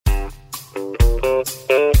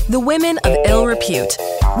The Women of Ill Repute,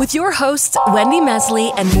 with your hosts, Wendy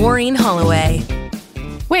Mesley and Maureen Holloway.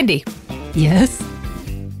 Wendy, Yes.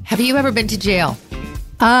 have you ever been to jail?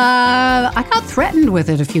 I got threatened with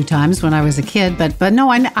it a few times when I was a kid, but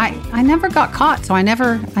no, I never got caught. So I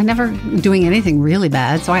never doing anything really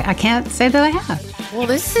bad. So I can't say that I have. Well,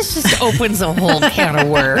 this just opens a whole can of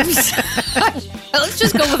worms. Let's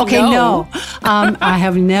just go with No. I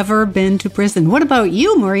have never been to prison. What about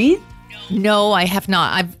you, Maureen? No, I have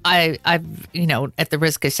not. I've, at the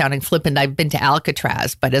risk of sounding flippant, I've been to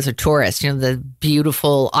Alcatraz, but as a tourist, the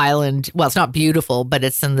beautiful island. Well, it's not beautiful, but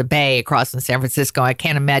it's in the bay across from San Francisco. I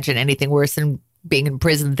can't imagine anything worse than being in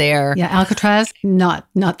prison there. Yeah, Alcatraz, not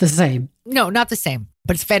the same. No, not the same,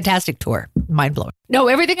 but it's a fantastic tour. Mind blowing. No,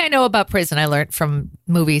 everything I know about prison, I learned from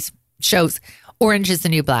movies, shows. Orange is the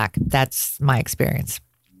New Black. That's my experience.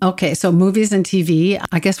 Okay, so movies and TV.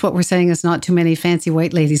 I guess what we're saying is not too many fancy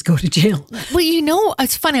white ladies go to jail. Well,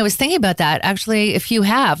 it's funny. I was thinking about that. Actually, if you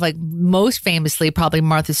have, most famously, probably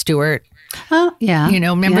Martha Stewart. Oh, yeah.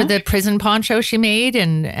 Remember the prison poncho she made?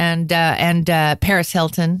 And Paris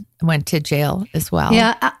Hilton went to jail as well.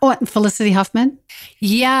 Yeah. Felicity Huffman?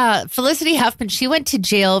 Yeah. Felicity Huffman, she went to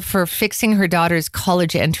jail for fixing her daughter's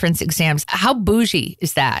college entrance exams. How bougie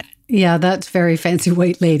is that? Yeah, that's very fancy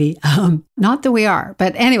white lady. Not that we are.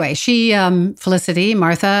 But anyway, she, Felicity,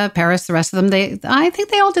 Martha, Paris, the rest of them, I think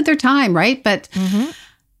they all did their time, right? But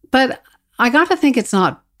I got to think it's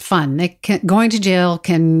not fun. Going to jail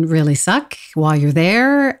can really suck while you're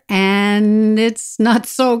there. And it's not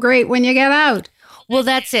so great when you get out. Well,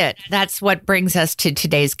 that's it. That's what brings us to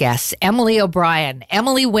today's guest, Emily O'Brien.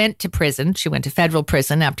 Emily went to prison. She went to federal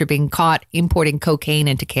prison after being caught importing cocaine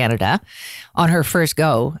into Canada on her first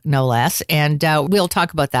go, no less. And we'll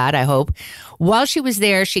talk about that, I hope. While she was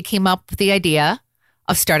there, she came up with the idea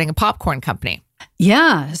of starting a popcorn company.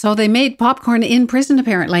 Yeah, so they made popcorn in prison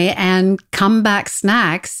apparently, and Comeback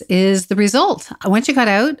Snacks is the result. When she got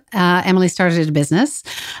out, Emily started a business.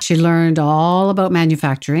 She learned all about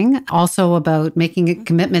manufacturing, also about making a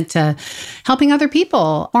commitment to helping other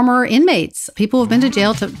people, former inmates, people who've been to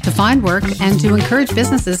jail to find work and to encourage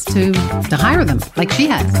businesses to hire them, like she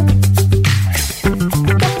has.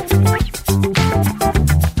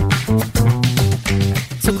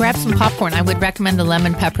 So grab some popcorn. I would recommend the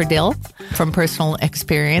lemon pepper dill from personal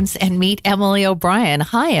experience and meet Emily O'Brien.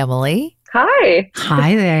 Hi, Emily. Hi.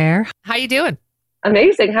 Hi there. How you doing?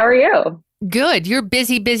 Amazing. How are you? Good. You're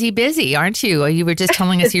busy, aren't you? You were just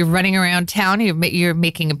telling us you're running around town. You're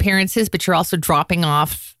making appearances, but you're also dropping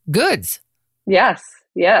off goods. Yes.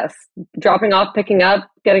 Dropping off, picking up,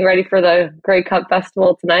 getting ready for the Grey Cup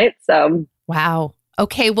Festival tonight. So, wow.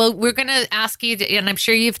 Okay, well, we're going to ask you, and I'm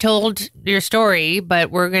sure you've told your story, but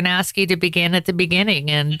we're going to ask you to begin at the beginning.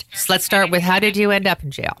 And let's start with, how did you end up in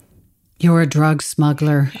jail? You're a drug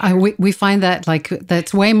smuggler. We find that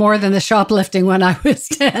that's way more than the shoplifting when I was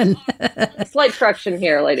 10. Slight correction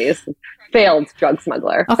here, ladies. Failed drug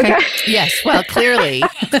smuggler. Okay. Yes, well, clearly.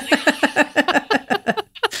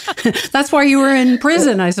 That's why you were in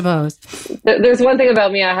prison, I suppose. There's one thing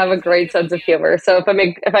about me. I have a great sense of humor. So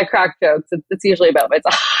if I crack jokes, it's usually about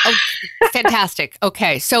myself. Oh, fantastic.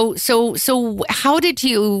 Okay. So how did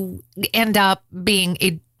you end up being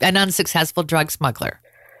an unsuccessful drug smuggler?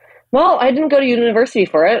 Well, I didn't go to university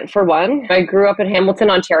for it, for one. I grew up in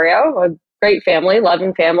Hamilton, Ontario, a great family,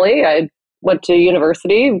 loving family. I went to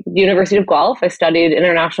University of Guelph. I studied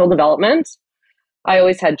international development. I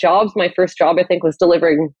always had jobs. My first job, I think, was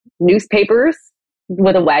delivering newspapers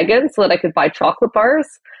with a wagon so that I could buy chocolate bars.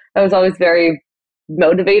 I was always very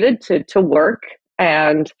motivated to work,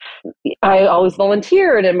 and I always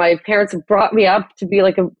volunteered, and my parents brought me up to be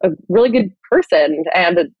like a really good person,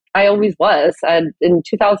 and I always was. And in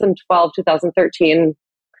 2012, 2013,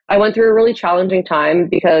 I went through a really challenging time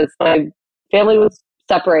because my family was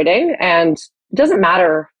separating, and it doesn't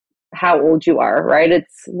matter how old you are, right?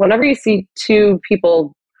 It's whenever you see two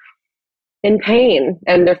people in pain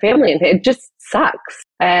and their family in pain, it just sucks.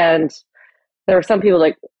 And there were some people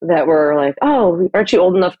that were like, oh, aren't you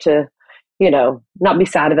old enough to, not be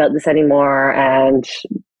sad about this anymore? And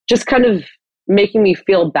just kind of making me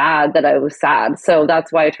feel bad that I was sad. So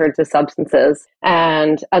that's why I turned to substances.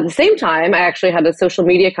 And at the same time, I actually had a social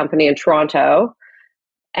media company in Toronto,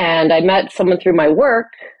 and I met someone through my work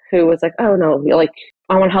who was like, oh no,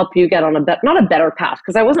 I want to help you get on not a better path,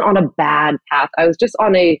 because I wasn't on a bad path. I was just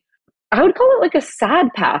on I would call it like a sad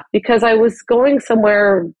path, because I was going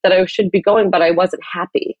somewhere that I should be going, but I wasn't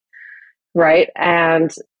happy. Right.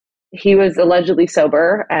 And he was allegedly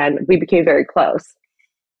sober, and we became very close.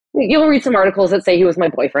 You'll read some articles that say he was my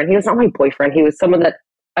boyfriend. He was not my boyfriend. He was someone that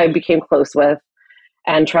I became close with.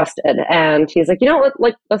 and trusted. And he's like, you know what,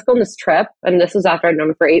 like, let's go on this trip. And this was after I'd known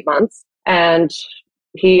him for 8 months. And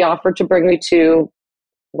he offered to bring me to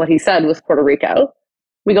what he said was Puerto Rico.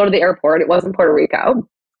 We go to the airport. It wasn't Puerto Rico.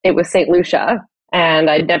 It was St. Lucia. And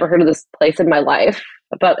I'd never heard of this place in my life.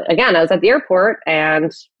 But again, I was at the airport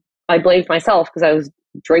and I blamed myself because I was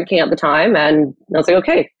drinking at the time. And I was like,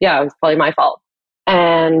 okay, yeah, it was probably my fault.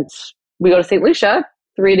 And we go to St. Lucia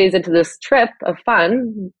 3 days into this trip of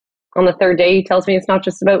fun. On the third day, he tells me it's not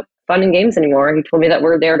just about fun and games anymore. He told me that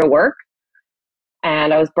we're there to work.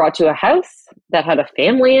 And I was brought to a house that had a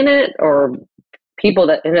family in it, or people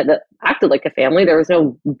that in it that acted like a family. There was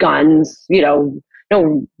no guns,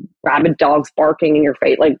 no rabid dogs barking in your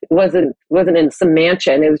face. Like, it wasn't in some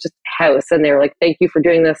mansion. It was just a house. And they were like, thank you for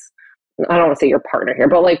doing this. I don't want to say your partner here,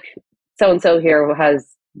 but like, so-and-so here has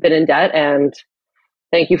been in debt, and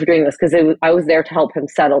thank you for doing this, because I was there to help him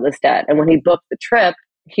settle this debt. And when he booked the trip,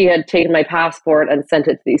 he had taken my passport and sent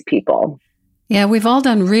it to these people. Yeah, we've all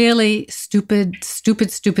done really stupid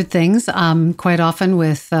things, quite often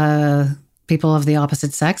with people of the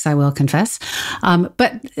opposite sex, I will confess.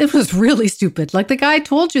 But it was really stupid. Like, the guy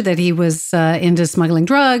told you that he was into smuggling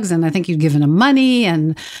drugs, and I think you'd given him money.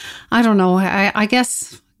 And I don't know, I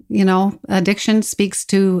guess, addiction speaks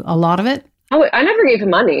to a lot of it. Oh, I never gave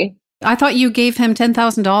him money. I thought you gave him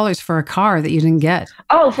 $10,000 for a car that you didn't get.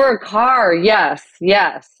 Oh, for a car. Yes.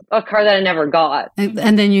 A car that I never got.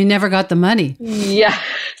 And then you never got the money. Yes.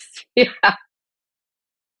 Yeah.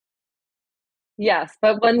 Yes.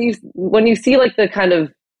 But when you see like the kind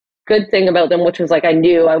of good thing about them, which was like, I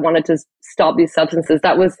knew I wanted to stop these substances,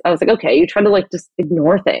 I was like, okay, you try to like just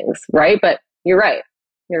ignore things, right? But you're right.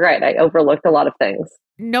 I overlooked a lot of things.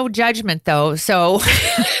 No judgment though. So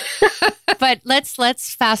but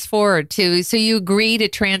let's fast forward to, so you agree to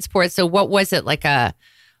transport. So what was it, it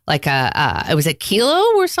was a kilo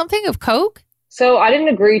or something of coke? So I didn't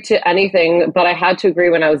agree to anything, but I had to agree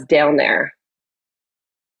when I was down there.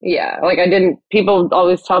 Yeah. Like, people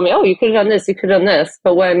always tell me, oh, you could have done this, you could have done this.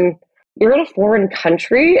 But when you're in a foreign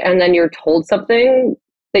country and then you're told something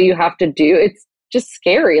that you have to do, it's just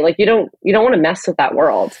scary. Like, you don't want to mess with that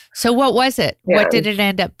world. So what was it? Yeah. What did it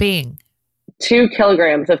end up being? 2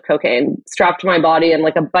 kilograms of cocaine strapped to my body in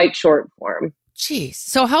like a bike short form. Jeez.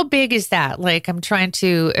 So how big is that? Like, I'm such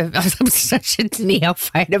a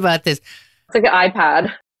neophyte about this. It's like an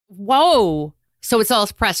iPad. Whoa. So it's all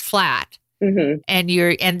pressed flat. Mm-hmm.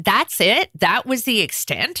 And that's it? That was the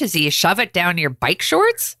extent? Is you shove it down your bike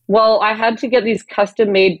shorts? Well, I had to get these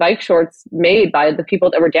custom made bike shorts made by the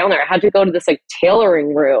people that were down there. I had to go to this like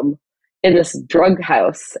tailoring room in this drug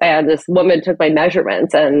house. And this woman took my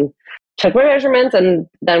measurements and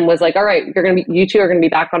then was like, all right, you two are going to be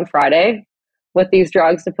back on Friday with these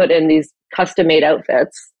drugs to put in these custom made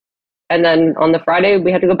outfits. And then on the Friday,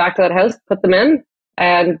 we had to go back to that house, put them in,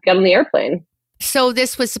 and get on the airplane. So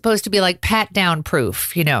this was supposed to be like pat down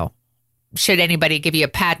proof, should anybody give you a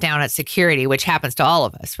pat down at security, which happens to all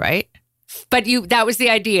of us, right? But that was the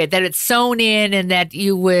idea, that it's sewn in and that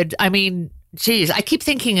you would, geez, I keep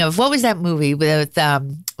thinking of, what was that movie with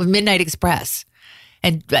Midnight Express?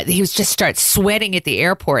 And he was just starts sweating at the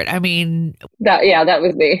airport. That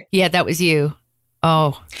was me. Yeah, that was you.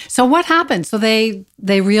 Oh. So what happened? So they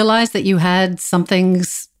realized that you had something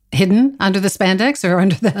hidden under the spandex or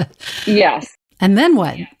under the... Yes. And then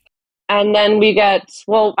what? And then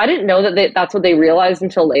I didn't know that that's what they realized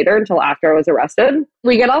until after I was arrested.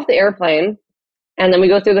 We get off the airplane and then we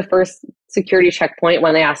go through the first security checkpoint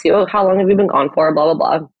when they ask you, oh, how long have you been gone for? Blah,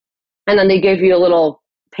 blah, blah. And then they give you a little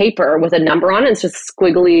paper with a number on it. It's just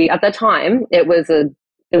squiggly. At that time, it was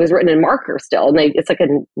written in marker still. And it's like a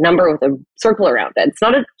number with a circle around it. It's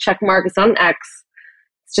not a check mark. It's not an X.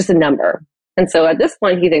 It's just a number. And so at this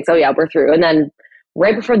point, he thinks, oh, yeah, we're through. And then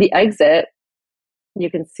right before the exit, you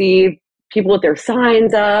can see people with their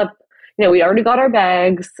signs up. We already got our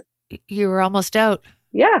bags. You were almost out.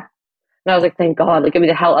 Yeah. And I was like, thank God, like, get me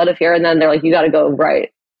the hell out of here. And then they're like, you got to go right.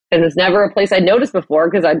 And it's never a place I'd noticed before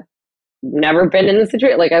because I'd never been in the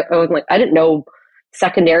situation. Like, I was like, I didn't know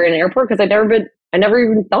secondary in an airport because I never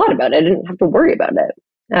even thought about it. I didn't have to worry about it.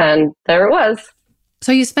 And there it was.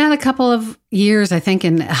 So you spent a couple of years, I think,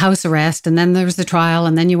 in house arrest, and then there was the trial,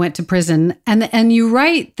 and then you went to prison. And you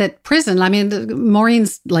write that prison,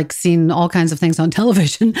 Maureen's like seen all kinds of things on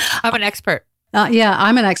television. I'm an expert. Yeah,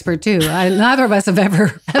 I'm an expert too. Neither of us have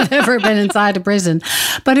ever been inside a prison.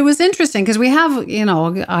 But it was interesting because we have,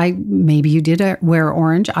 maybe you did wear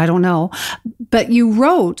orange, I don't know. But you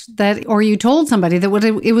wrote that, or you told somebody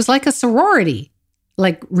that it was like a sorority.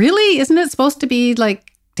 Like, really? Isn't it supposed to be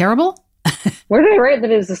like terrible? Where did I write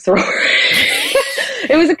that it was a sorority?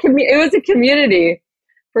 It was a community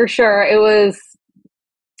for sure. It was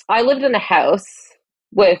I lived in a house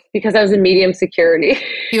because I was in medium security.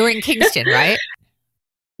 You were in Kingston, right?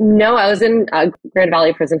 No, I was in Grand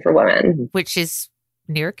Valley Prison for Women. Which is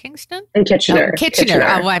near Kingston? In Kitchener. Oh, Kitchener.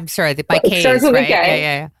 Oh, I'm sorry. By K's, right?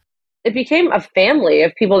 Yeah. It became a family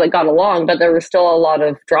of people that got along, but there was still a lot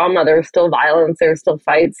of drama. There was still violence. There was still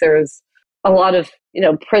fights. There was a lot of,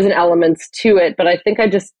 prison elements to it. But I think I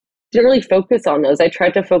just didn't really focus on those. I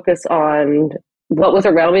tried to focus on what was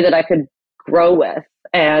around me that I could grow with.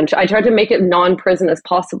 And I tried to make it non-prison as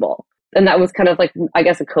possible. And that was kind of like, I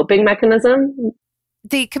guess, a coping mechanism.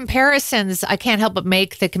 The comparisons, I can't help but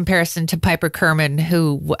make the comparison to Piper Kerman,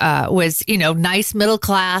 who was, nice middle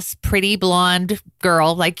class, pretty blonde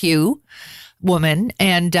girl like you, woman,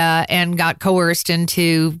 and got coerced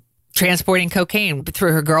into transporting cocaine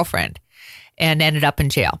through her girlfriend and ended up in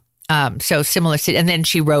jail. So similar, and then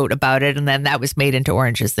she wrote about it, and then that was made into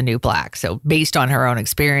Orange is the New Black. So based on her own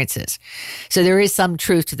experiences. So there is some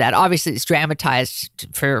truth to that. Obviously, it's dramatized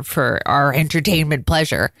for our entertainment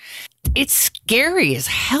pleasure. It's scary as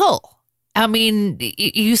hell. I mean,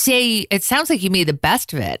 you say it sounds like you made the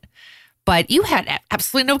best of it, but you had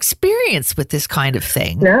absolutely no experience with this kind of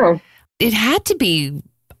thing. No. It had to be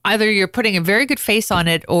either you're putting a very good face on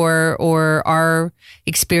it or our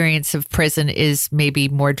experience of prison is maybe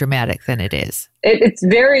more dramatic than it is. It's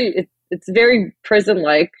very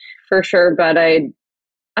prison-like for sure, but I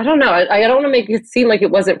don't know. I don't want to make it seem like it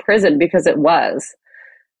wasn't prison because it was.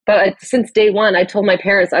 But since day one, I told my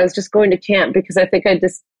parents I was just going to camp because I think I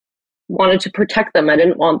just wanted to protect them. I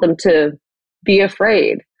didn't want them to be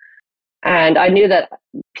afraid. And I knew that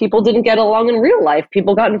people didn't get along in real life.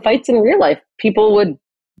 People got in fights in real life. People would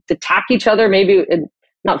attack each other, maybe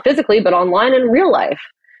not physically, but online in real life.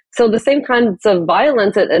 So the same kinds of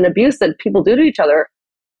violence and abuse that people do to each other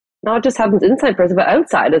not just happens inside prison, but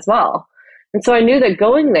outside as well. And so I knew that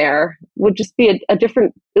going there would just be a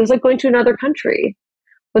different, it was like going to another country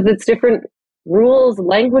with its different rules,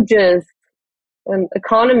 languages, and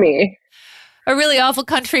economy. A really awful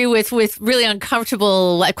country with really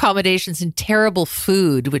uncomfortable accommodations and terrible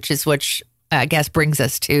food, which I guess brings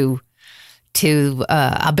us to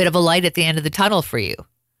a bit of a light at the end of the tunnel for you.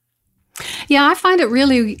 Yeah, I find it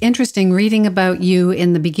really interesting reading about you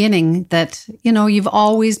in the beginning that, you've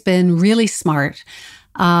always been really smart.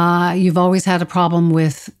 You've always had a problem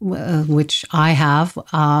with, which I have,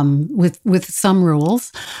 with some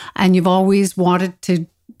rules, and you've always wanted to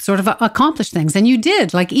sort of accomplish things. And you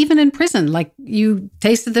did, like even in prison, like you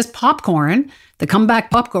tasted this popcorn, the comeback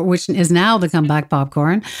popcorn, which is now the comeback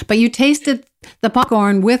popcorn, but you tasted the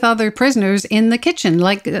popcorn with other prisoners in the kitchen.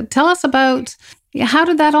 Like, tell us about, how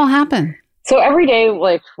did that all happen? So every day,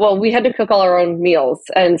 we had to cook all our own meals.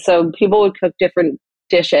 And so people would cook different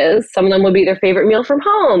dishes. Some of them would be their favorite meal from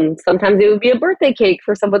home. Sometimes it would be a birthday cake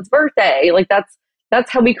for someone's birthday. Like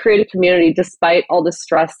that's how we created community despite all the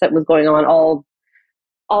stress that was going on, all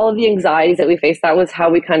of the anxieties that we faced. That was how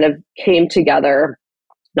we kind of came together.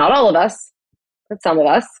 Not all of us, but some of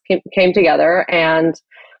us came together, and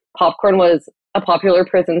popcorn was a popular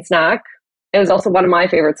prison snack. It was also one of my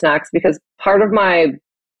favorite snacks because part of my,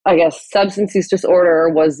 I guess, substance use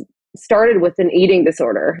disorder started with an eating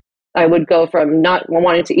disorder. I would go from not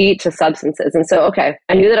wanting to eat to substances. And so,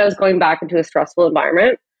 I knew that I was going back into a stressful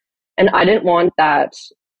environment, and I didn't want that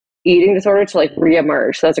eating disorder to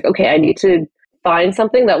reemerge. So I was like, I need to find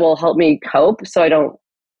something that will help me cope so I don't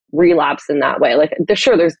relapse in that way.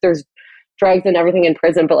 There's drugs and everything in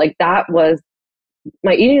prison, but that was,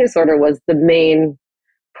 my eating disorder was the main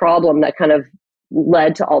problem that kind of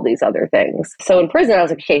led to all these other things. So in prison, I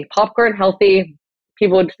was like, popcorn, healthy.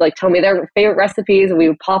 People would tell me their favorite recipes, and we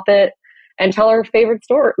would pop it and tell our favorite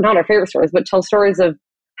story, not our favorite stories, but tell stories of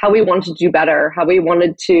how we wanted to do better, how we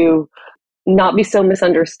wanted to not be so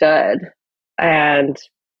misunderstood, and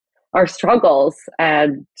our struggles,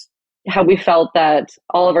 and how we felt that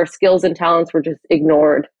all of our skills and talents were just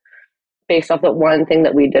ignored based off that one thing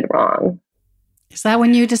that we did wrong. Is that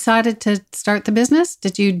when you decided to start the business?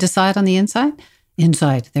 Did you decide on the inside?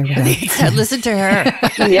 Inside, there we go. Listen to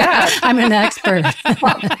her. Yeah. I'm an expert.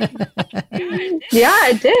 Yeah,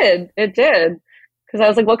 it did. Because I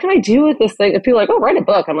was like, what can I do with this thing? And people are like, write a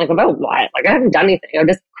book. I'm like, about what? I haven't done anything. I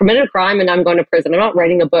just committed a crime and now I'm going to prison. I'm not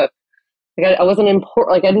writing a book. I wasn't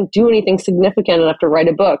important. I didn't do anything significant enough to write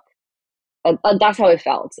a book. That's how it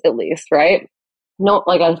felt, at least, right? No,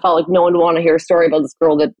 I felt like no one would want to hear a story about this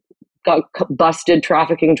girl that got busted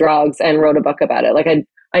trafficking drugs and wrote a book about it.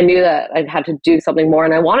 I knew that I had to do something more,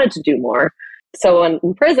 and I wanted to do more. So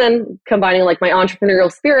in prison, combining my entrepreneurial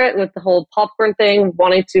spirit with the whole popcorn thing,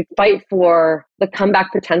 wanting to fight for the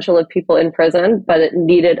comeback potential of people in prison, but it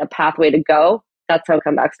needed a pathway to go. That's how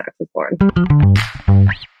Comeback Snacks was born.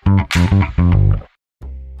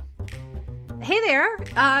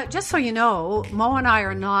 Just so you know, Mo and I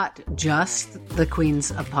are not just the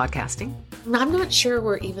queens of podcasting. I'm not sure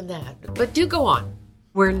we're even that, but do go on.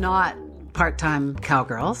 We're not part-time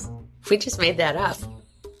cowgirls. We just made that up.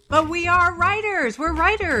 But we are writers. We're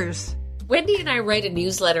writers. Wendy and I write a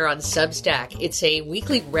newsletter on Substack. It's a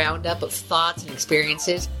weekly roundup of thoughts and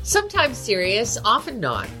experiences, sometimes serious, often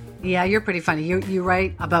not. Yeah, you're pretty funny. You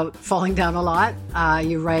write about falling down a lot.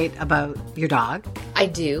 You write about your dog. I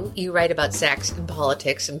do. You write about sex and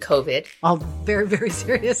politics and COVID. All very, very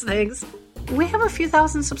serious things. We have a few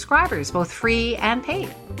thousand subscribers, both free and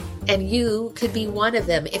paid. And you could be one of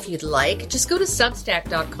them if you'd like. Just go to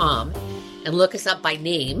substack.com and look us up by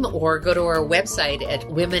name, or go to our website at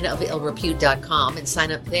womenofillrepute.com and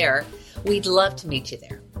sign up there. We'd love to meet you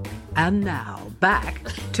there. And now, back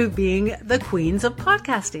to being the queens of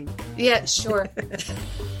podcasting. Yeah, sure.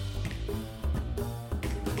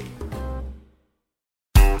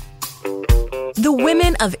 The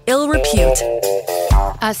Women of Ill Repute.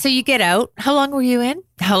 So you get out. How long were you in?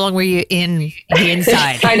 How long were you in the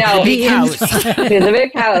inside? I know. The big house. It's a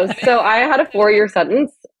big house. So I had a 4-year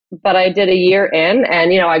sentence, but I did a year in,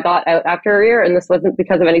 and, I got out after a year, and this wasn't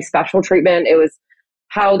because of any special treatment. It was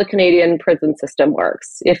how the Canadian prison system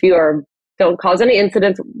works. If you don't cause any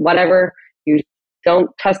incidents, whatever, you don't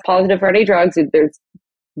test positive for any drugs, there's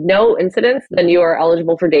no incidents, then you are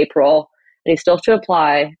eligible for day parole, and you still have to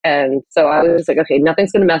apply. And so I was like, okay,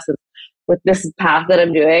 nothing's going to mess with this path that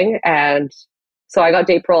I'm doing. And so I got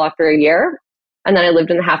day parole after a year, and then I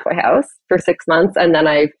lived in the halfway house for 6 months, and then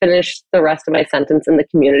I finished the rest of my sentence in the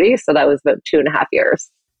community. So that was about 2.5 years.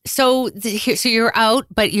 So you're out,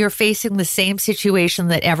 but you're facing the same situation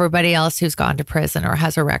that everybody else who's gone to prison or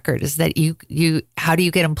has a record, is that you how do you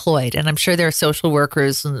get employed? And I'm sure there are social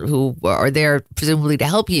workers who are there presumably to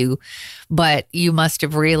help you, but you must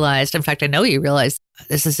have realized, in fact, I know you realized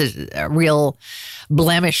this is a real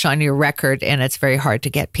blemish on your record, and it's very hard to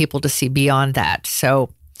get people to see beyond that. So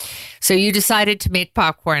you decided to make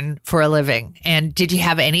popcorn for a living. And did you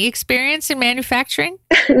have any experience in manufacturing?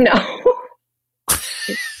 No.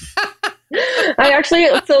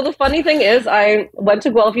 So the funny thing is, I went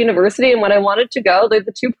to Guelph University, and when I wanted to go,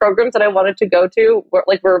 the two programs that I wanted to go to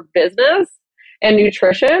were business and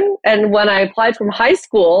nutrition. And when I applied from high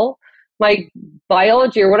school, my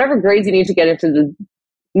biology or whatever grades you need to get into the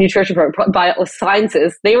nutrition program,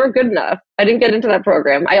 sciences, they were good enough. I didn't get into that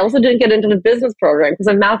program. I also didn't get into the business program because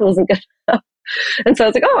my math wasn't good enough. And so I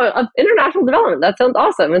was like, oh, international development, that sounds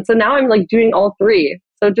awesome. And so now I'm doing all three.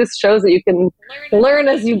 So it just shows that you can learn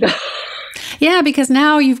as you go. Yeah, because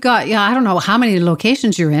now you've got, I don't know how many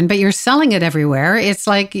locations you're in, but you're selling it everywhere. It's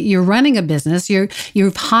like you're running a business.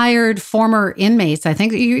 You've hired former inmates, I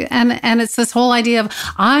think, and it's this whole idea of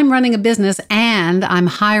I'm running a business and I'm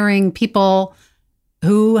hiring people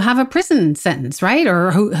who have a prison sentence, right?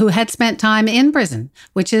 Or who had spent time in prison,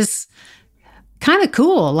 which is kind of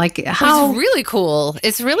cool. Like how it's really cool.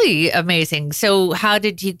 It's really amazing. So how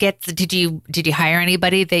did you get did you hire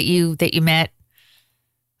anybody that you met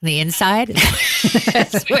on the inside?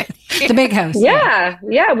 The big house. Yeah.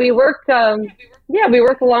 We work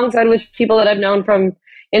alongside with people that I've known from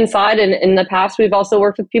inside, and in the past we've also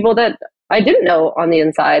worked with people that I didn't know on the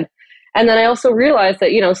inside. And then I also realized that,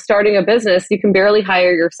 starting a business, you can barely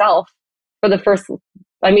hire yourself for the first,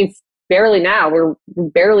 barely now. We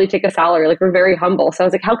barely take a salary. We're very humble. So I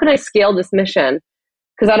was like, how can I scale this mission?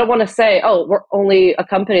 Because I don't want to say, oh, we're only a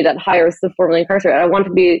company that hires the formerly incarcerated. I want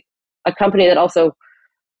to be a company that also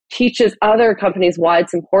teaches other companies why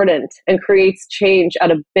it's important and creates change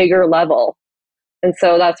at a bigger level. And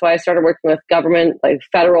so that's why I started working with government,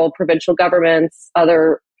 federal, provincial governments,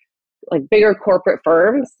 other bigger corporate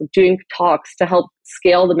firms, doing talks to help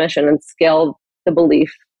scale the mission and scale the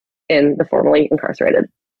belief in the formerly incarcerated.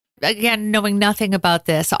 Again, knowing nothing about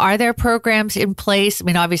this, are there programs in place?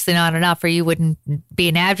 Obviously not enough, or you wouldn't be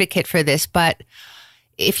an advocate for this, but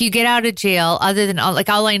if you get out of jail, other than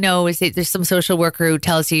all I know is that there's some social worker who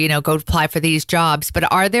tells you, go apply for these jobs,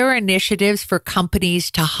 but are there initiatives for companies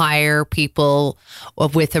to hire people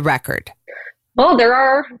with a record? Well, there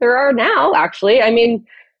are now, actually.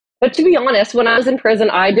 But to be honest, when I was in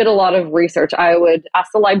prison, I did a lot of research. I would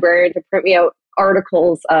ask the librarian to print me out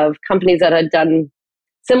articles of companies that had done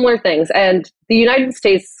similar things. And the United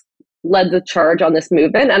States led the charge on this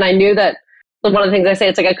movement. And I knew that one of the things I say,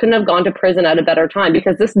 it's I couldn't have gone to prison at a better time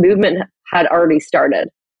because this movement had already started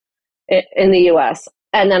in the US.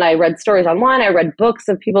 And then I read stories online. I read books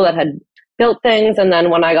of people that had built things. And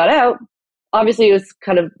then when I got out, obviously it was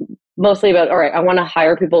kind of mostly about, all right, I want to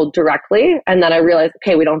hire people directly. And then I realized,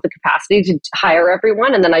 okay, we don't have the capacity to hire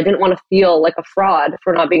everyone. And then I didn't want to feel like a fraud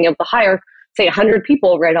for not being able to hire, say, 100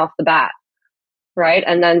 people right off the bat. right?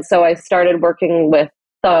 And then so I started working with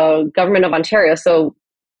the government of Ontario. So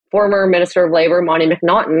former Minister of Labour, Monty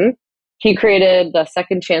McNaughton, he created the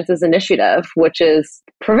Second Chances Initiative, which is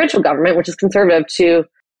provincial government, which is conservative, to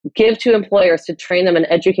give to employers to train them and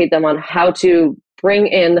educate them on how to bring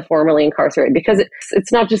in the formerly incarcerated. Because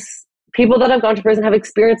it's not just people that have gone to prison have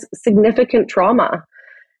experienced significant trauma.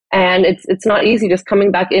 And it's not easy just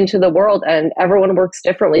coming back into the world, and everyone works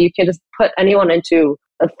differently. You can't just put anyone into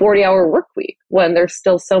a 40-hour work week when there's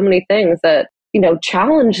still so many things that,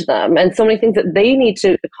 challenge them, and so many things that they need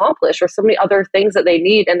to accomplish, or so many other things that they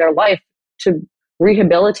need in their life to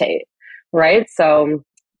rehabilitate. Right. So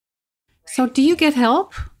do you get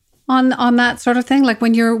help on that sort of thing? Like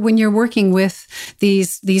when you're working with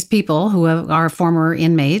these people who are former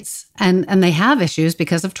inmates and they have issues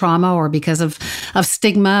because of trauma or because of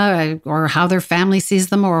stigma or how their family sees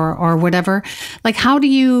them or whatever, like how do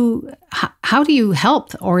you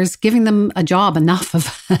help, or is giving them a job enough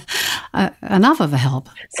of a help?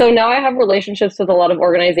 So now I have relationships with a lot of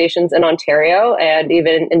organizations in Ontario and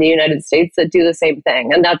even in the United States that do the same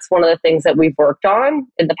thing. And that's one of the things that we've worked on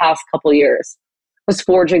in the past couple of years, was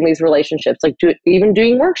forging these relationships, like even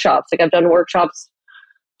doing workshops. Like I've done workshops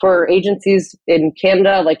for agencies in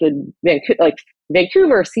Canada, like in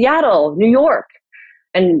Vancouver, Seattle, New York,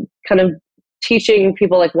 and kind of teaching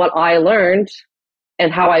people like what I learned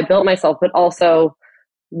and how I built myself, but also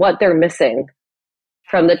what they're missing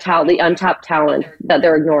from the untapped talent that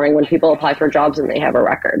they're ignoring when people apply for jobs and they have a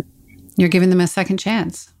record. You're giving them a second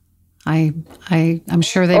chance. I'm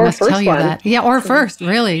sure they must tell you that. Yeah, or first,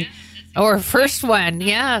 really. Or first one.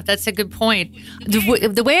 Yeah, that's a good point.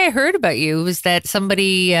 The way I heard about you was that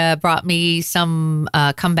somebody brought me some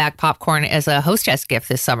comeback popcorn as a hostess gift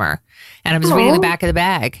this summer. And I was reading the back of the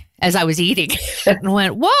bag as I was eating and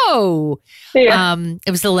went, whoa. Yeah.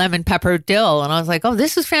 It was the lemon pepper dill. And I was like, oh,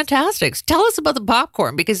 this is fantastic. So tell us about the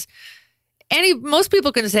popcorn, because most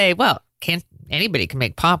people can say, well, anybody can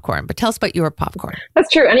make popcorn, but tell us about your popcorn.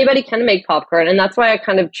 That's true. Anybody can make popcorn. And that's why I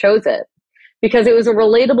kind of chose it. Because it was a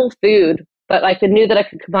relatable food, but I knew that I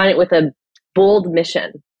could combine it with a bold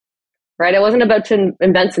mission, right? I wasn't about to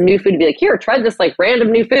invent some new food to be like, here, try this like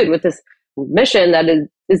random new food with this mission that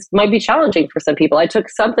might be challenging for some people. I took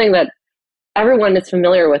something that everyone is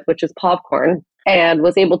familiar with, which is popcorn, and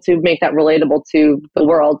was able to make that relatable to the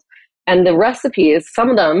world. And the recipes,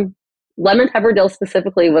 some of them, lemon pepper dill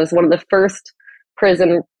specifically, was one of the first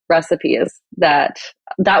prison recipes that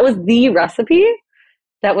was the recipe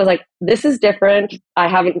that was like, this is different. I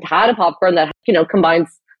haven't had a popcorn that, combines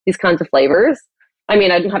these kinds of flavors. I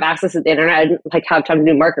mean, I didn't have access to the internet. I didn't have time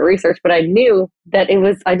to do market research, but I knew that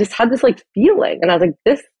I just had this feeling. And I was like,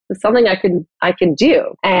 this is something I can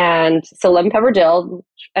do. And so lemon pepper dill,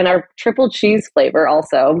 and our triple cheese flavor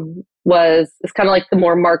also is kind of like the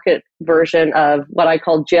more market version of what I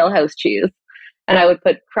call jailhouse cheese. And I would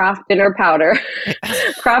put Kraft dinner powder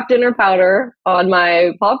on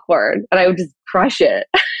my popcorn, and I would just crush it.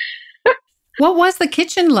 What was the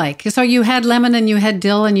kitchen like? So you had lemon and you had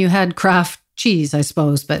dill and you had Kraft cheese, I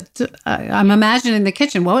suppose. But I'm imagining the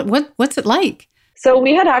kitchen. What's it like? So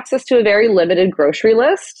we had access to a very limited grocery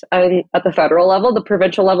list, and at the federal level. The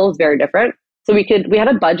provincial level is very different. So we had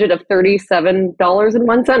a budget of $37.01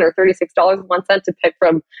 or $36.01 to pick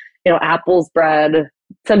from, apples, bread,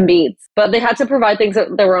 some meats, but they had to provide things that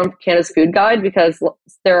were on Canada's food guide, because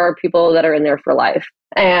there are people that are in there for life.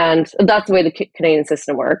 And that's the way the Canadian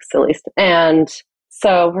system works, at least. And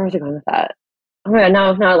so where was I going with that? Oh my God,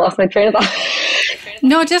 now I lost my train of thought.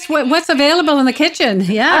 No, just what's available in the kitchen.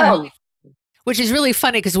 Yeah. Which is really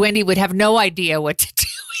funny, because Wendy would have no idea what to do.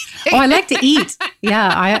 Oh, I like to eat.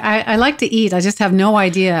 Yeah, I like to eat. I just have no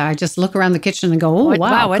idea. I just look around the kitchen and go, oh,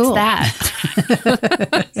 wow, what's cool.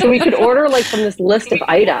 that? So we could order from this list of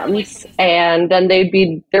items, and then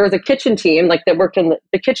there was a kitchen team that worked in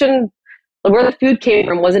the kitchen. Where the food came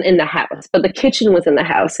from wasn't in the house, but the kitchen was in the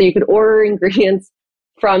house. So you could order ingredients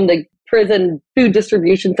from the prison food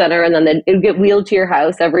distribution center, and then it would get wheeled to your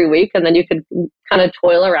house every week, and then you could kind of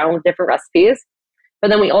toil around with different recipes. But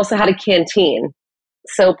then we also had a canteen.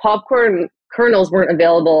 So popcorn kernels weren't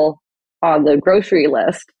available on the grocery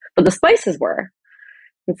list, but the spices were.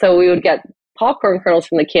 And so we would get popcorn kernels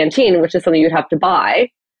from the canteen, which is something you'd have to buy,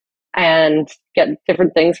 and get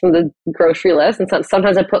different things from the grocery list. And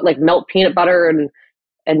sometimes I put melt peanut butter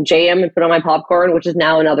and jam and put on my popcorn, which is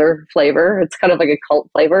now another flavor. It's kind of like a cult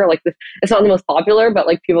flavor. It's not the most popular, but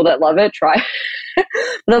people that love it try.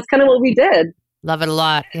 That's kind of what we did. Love it a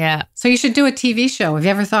lot. Yeah. So you should do a TV show. Have you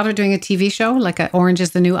ever thought of doing a TV show like Orange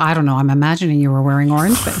is the New? I don't know. I'm imagining you were wearing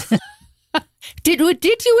orange, but did you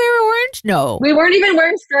wear orange? No, we weren't even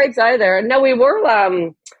wearing stripes either. No, we wore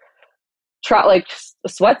like a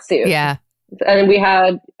sweatsuit. Yeah. And we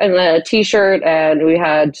had a t-shirt and we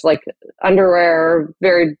had like underwear,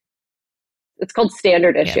 it's called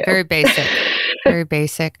standard issue. Yeah, very basic. Very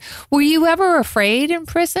basic. Were you ever afraid in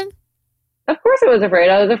prison? Of course I was afraid.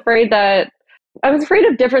 I was afraid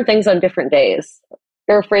of different things on different days.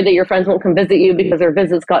 You're afraid that your friends won't come visit you because their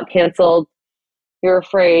visits got canceled. You're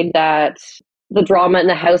afraid that the drama in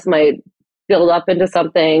the house might build up into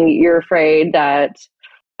something. You're afraid that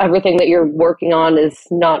everything that you're working on is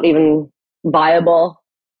not even viable.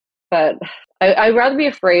 But I'd rather be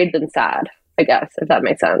afraid than sad, I guess, if that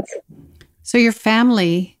makes sense. So your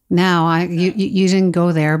family now, you didn't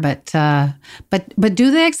go there, but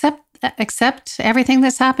do they accept everything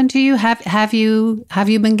that's happened to you? Have you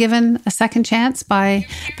been given a second chance by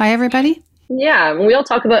everybody? Yeah, we all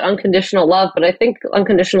talk about unconditional love, but I think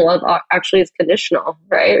unconditional love actually is conditional,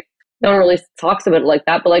 right? No one really talks about it like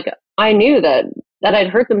that, but like I knew that I'd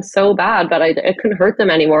hurt them so bad, but I couldn't hurt them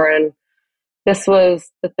anymore, and this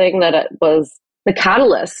was the thing that was the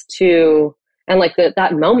catalyst to, and like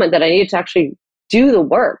that moment that I needed to actually do the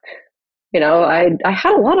work. You know, I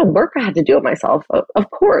had a lot of work I had to do it myself.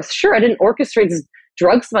 Of course, sure, I didn't orchestrate this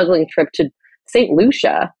drug smuggling trip to St.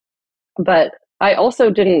 Lucia, but I also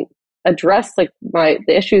didn't address like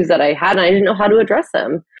the issues that I had, and I didn't know how to address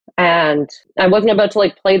them. And I wasn't about to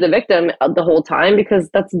like play the victim the whole time, because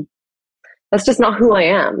that's just not who I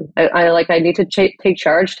am. I need to take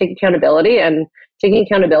charge, take accountability, and taking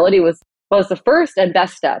accountability was the first and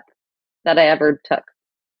best step that I ever took.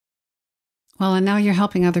 Well, and now you're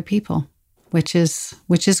helping other people, which is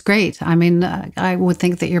great. I mean, I would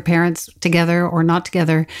think that your parents, together or not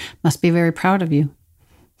together, must be very proud of you.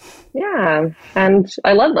 Yeah, and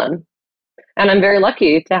I love them, and I'm very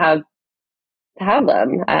lucky to have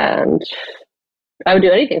them, and I would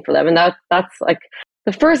do anything for them. And that's like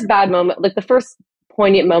the first bad moment, like the first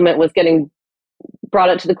poignant moment was getting brought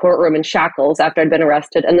up to the courtroom in shackles after I'd been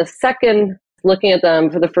arrested, and the second, looking at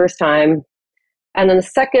them for the first time. And then the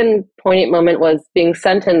second poignant moment was being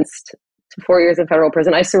sentenced to 4 years in federal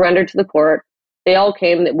prison. I surrendered to the court. They all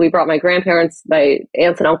came. We brought my grandparents, my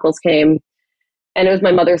aunts and uncles came, and it was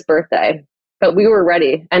my mother's birthday. But we were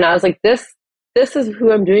ready. And I was like, this is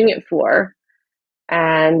who I'm doing it for.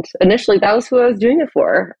 And initially that was who I was doing it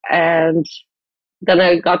for. And then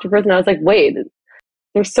I got to prison. I was like, wait,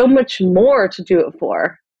 there's so much more to do it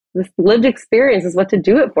for. This lived experience is what to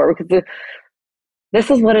do it for, because this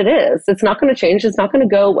is what it is. It's not going to change. It's not going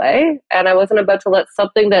to go away. And I wasn't about to let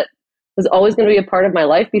something that was always going to be a part of my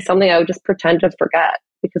life be something I would just pretend to forget,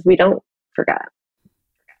 because we don't forget.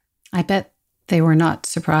 I bet they were not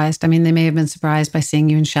surprised. I mean, they may have been surprised by seeing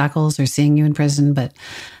you in shackles or seeing you in prison, but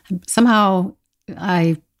somehow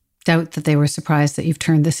I doubt that they were surprised that you've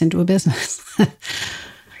turned this into a business.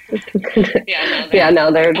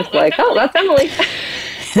 No, they're just like, oh, that's Emily.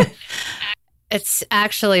 It's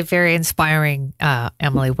actually very inspiring,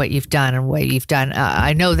 Emily, what you've done and what you've done.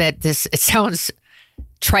 I know that it sounds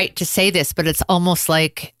trite to say this, but it's almost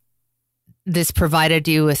like this provided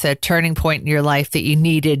you with a turning point in your life that you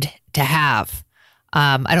needed to have.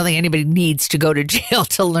 I don't think anybody needs to go to jail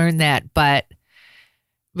to learn that, but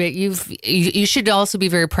you should also be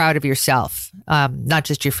very proud of yourself, not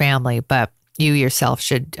just your family, but you yourself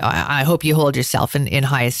should. I hope you hold yourself in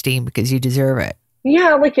high esteem, because you deserve it.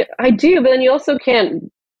 Yeah, like I do, but then you also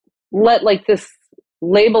can't let like this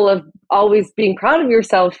label of always being proud of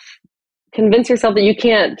yourself convince yourself that you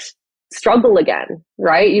can't struggle again,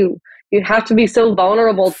 right? You have to be so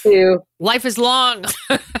vulnerable to life is long.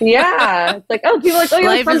 Yeah, it's like, oh, people are like, oh,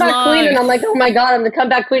 you're the comeback queen, and I'm like, oh my god, I'm the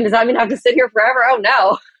comeback queen. Does that mean I have to sit here forever? Oh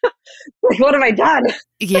no, like what have I done?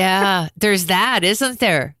 Yeah, there's that, isn't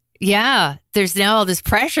there? Yeah, there's now all this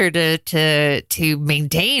pressure to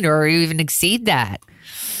maintain or even exceed that.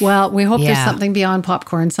 Well, we hope there's something beyond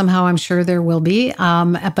popcorn. Somehow I'm sure there will be,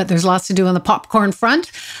 but there's lots to do on the popcorn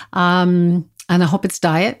front. And I hope it's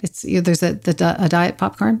diet. There's a diet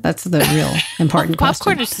popcorn. That's the real important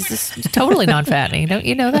popcorn question. Popcorn is totally non-fattening. Don't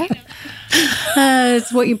you know that?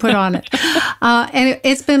 It's what you put on it. And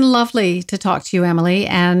it's been lovely to talk to you, Emily.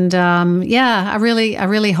 And I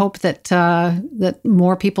really hope that that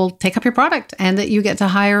more people take up your product and that you get to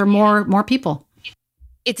hire more people.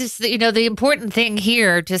 It's just, the important thing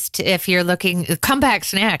here, just if you're looking, comeback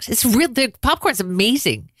snacks, it's real. The popcorn's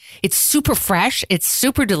amazing. It's super fresh. It's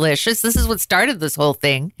super delicious. This is what started this whole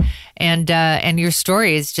thing. And your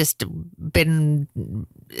story has just been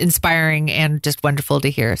inspiring and just wonderful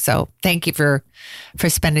to hear. So thank you for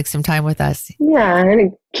spending some time with us. Yeah, and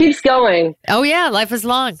it keeps going. Oh yeah, life is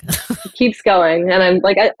long. It keeps going. And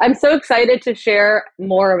I'm so excited to share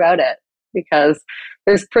more about it, because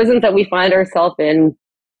there's prisons that we find ourselves in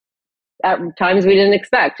at times we didn't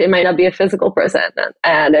expect. It might not be a physical prison,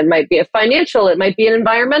 and it might be a financial, it might be an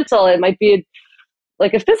environmental, it might be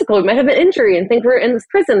like a physical, we might have an injury and think we're in this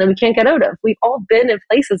prison that we can't get out of. We've all been in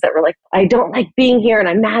places that we're like, I don't like being here and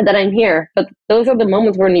I'm mad that I'm here. But those are the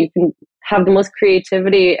moments when you can have the most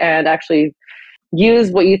creativity and actually use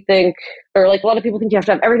what you think, or like a lot of people think you have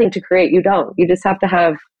to have everything to create. You don't. You just have to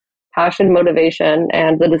have passion, motivation,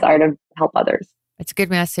 and the desire to help others. It's a good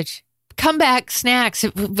message. Comeback snacks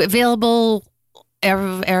available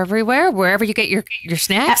everywhere, wherever you get your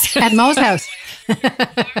snacks. At Mo's house.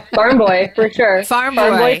 Farm Boy, for sure. Farm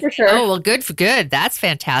Boy, for sure. Oh, well, good for good. That's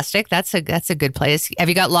fantastic. That's a good place. Have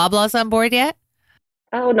you got Loblaws on board yet?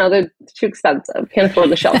 Oh, no, they're too expensive. Can't afford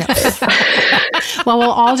the shelf space. Well,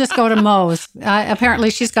 we'll all just go to Mo's.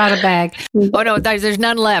 Apparently, she's got a bag. Oh, no, there's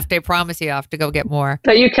none left. I promise you, I have to go get more.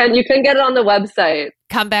 But you can get it on the website.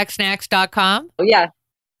 Comebacksnacks.com? Oh, yeah.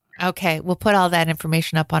 Okay, we'll put all that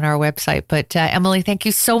information up on our website. But Emily, thank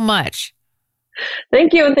you so much.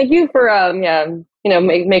 Thank you. And thank you for,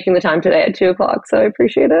 making the time today at 2:00. So I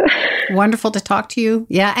appreciate it. Wonderful to talk to you.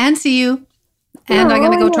 Yeah, and see you. And I'm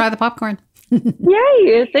going to go try the popcorn.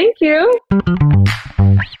 Yay, thank you.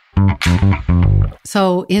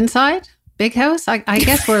 So inside, big house, I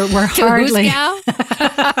guess we're hardly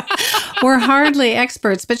we're hardly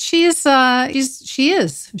experts, but she is.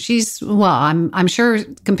 Well, I'm sure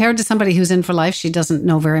compared to somebody who's in for life, she doesn't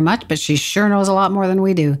know very much, but she sure knows a lot more than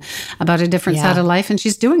we do about a different side of life, and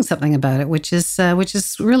she's doing something about it, which is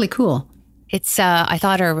really cool. It's. I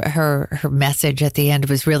thought her message at the end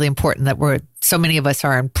was really important. That so many of us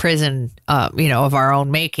are in prison, of our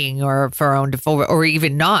own making, or for our own, or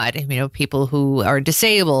even not. People who are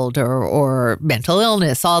disabled or mental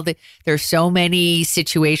illness. There's so many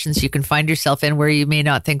situations you can find yourself in where you may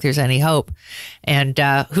not think there's any hope. And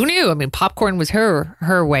who knew? Popcorn was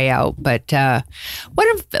her way out. But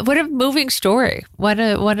what a moving story. What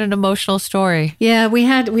an emotional story. Yeah,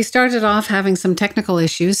 we started off having some technical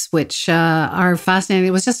issues, which are fascinating.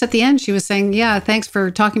 It was just at the end she was saying, "Yeah, thanks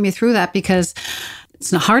for talking me through that," because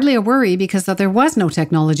it's hardly a worry because there was no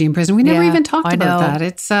technology in prison. We never even talked about that.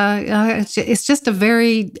 It's just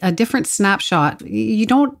a different snapshot. You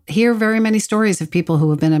don't hear very many stories of people who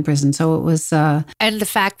have been in prison. So it was, and the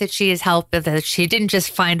fact that she has helped, that she didn't just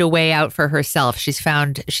find a way out for herself. She's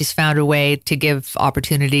found a way to give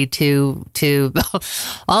opportunity to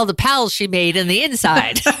all the pals she made in the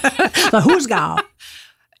inside. The who's gal.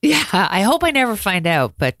 Yeah, I hope I never find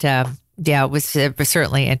out, but. Yeah, it was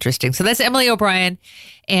certainly interesting. So that's Emily O'Brien,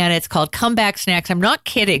 and it's called Comeback Snacks. I'm not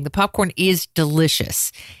kidding. The popcorn is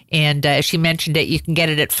delicious. And as she mentioned it, you can get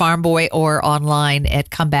it at Farm Boy or online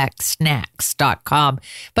at comebacksnacks.com.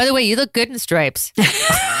 By the way, you look good in stripes.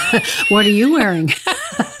 What are you wearing?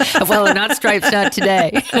 Well, not stripes, not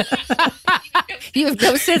today. You have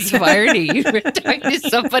no sense of irony. You were talking to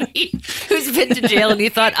somebody who's been to jail and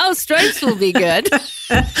you thought, oh, stripes will be good.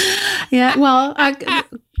 Yeah, well,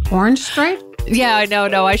 orange stripe? Yeah, I know.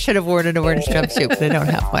 No, I should have worn an orange jumpsuit, but I don't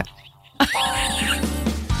have one.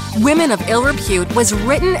 Women of Ill Repute was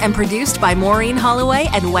written and produced by Maureen Holloway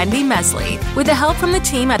and Wendy Mesley, with the help from the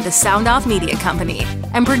team at the Sound Off Media Company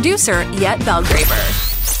and producer Yet Belgraver.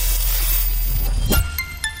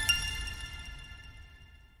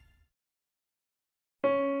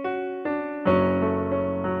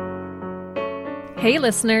 Hey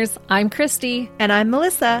listeners, I'm Christy. And I'm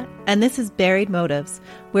Melissa. And this is Buried Motives,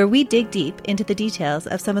 where we dig deep into the details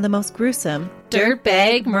of some of the most gruesome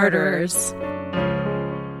dirtbag murderers.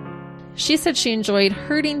 She said she enjoyed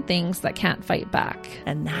hurting things that can't fight back.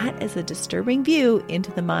 And that is a disturbing view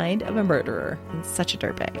into the mind of a murderer and such a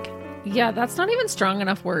dirtbag. Yeah, that's not even strong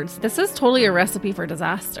enough words. This is totally a recipe for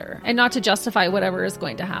disaster. And not to justify whatever is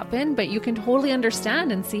going to happen, but you can totally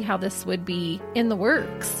understand and see how this would be in the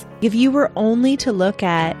works. If you were only to look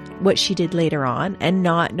at what she did later on and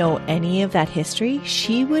not know any of that history,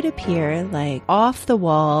 she would appear like off the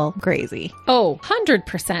wall crazy. Oh,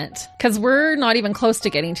 100%. Because we're not even close to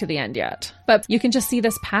getting to the end yet. But you can just see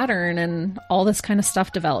this pattern and all this kind of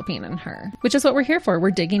stuff developing in her, which is what we're here for. We're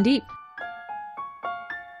digging deep.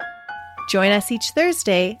 Join us each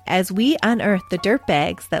Thursday as we unearth the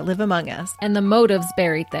dirtbags that live among us and the motives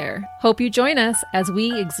buried there. Hope you join us as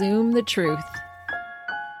we exhume the truth.